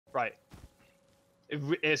Right.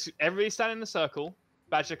 It's everybody stand in a circle.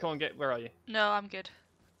 Badger, come on, where are you? No, I'm good.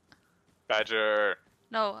 Badger.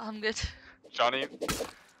 No, I'm good. Johnny.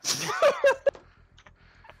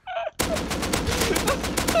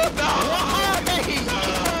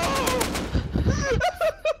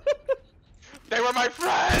 They were my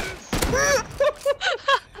friends!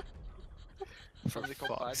 Somebody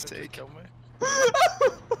called Badger to kill me.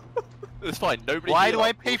 It's fine, nobody. Why do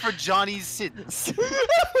I pay for Johnny's sins?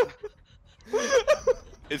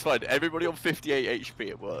 It's fine, everybody on 58 HP,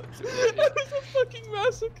 it works. It's a fucking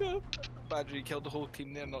massacre! Badger, you killed the whole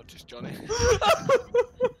team there, not just Johnny.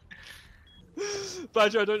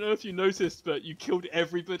 Badger, I don't know if you noticed, but you killed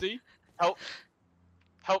everybody. Help!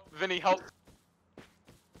 Help, Vinny, help!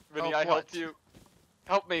 Vinny, Help I what? helped you.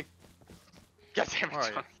 Help me. God damn it, Where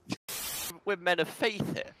are Johnny. We're men of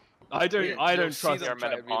faith here. I don't trust They're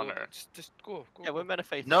men of honor. Just go. Yeah, we're men of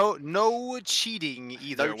faith. No cheating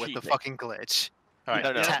either No with the cheating. fucking glitch. Alright,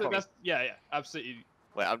 No, no, tap. yeah, absolutely.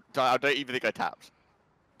 Wait, I don't even think I tapped.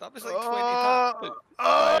 That was like 20 taps.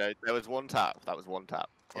 No, there was one tap. That was one tap.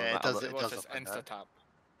 Yeah, it does. It was It just does. Like insta that. tap.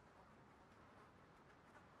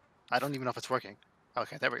 I don't even know if it's working.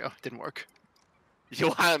 Okay, there we go. Didn't work.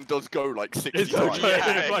 Your hand does go like 60 It's times. okay.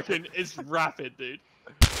 Yeah. Fucking, it's rapid, dude.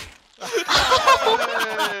 Hey,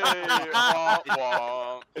 wah,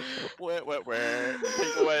 wah. Where?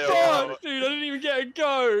 Take away, Fuck, dude, I didn't even get a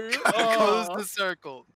go. Close Oh. the circle.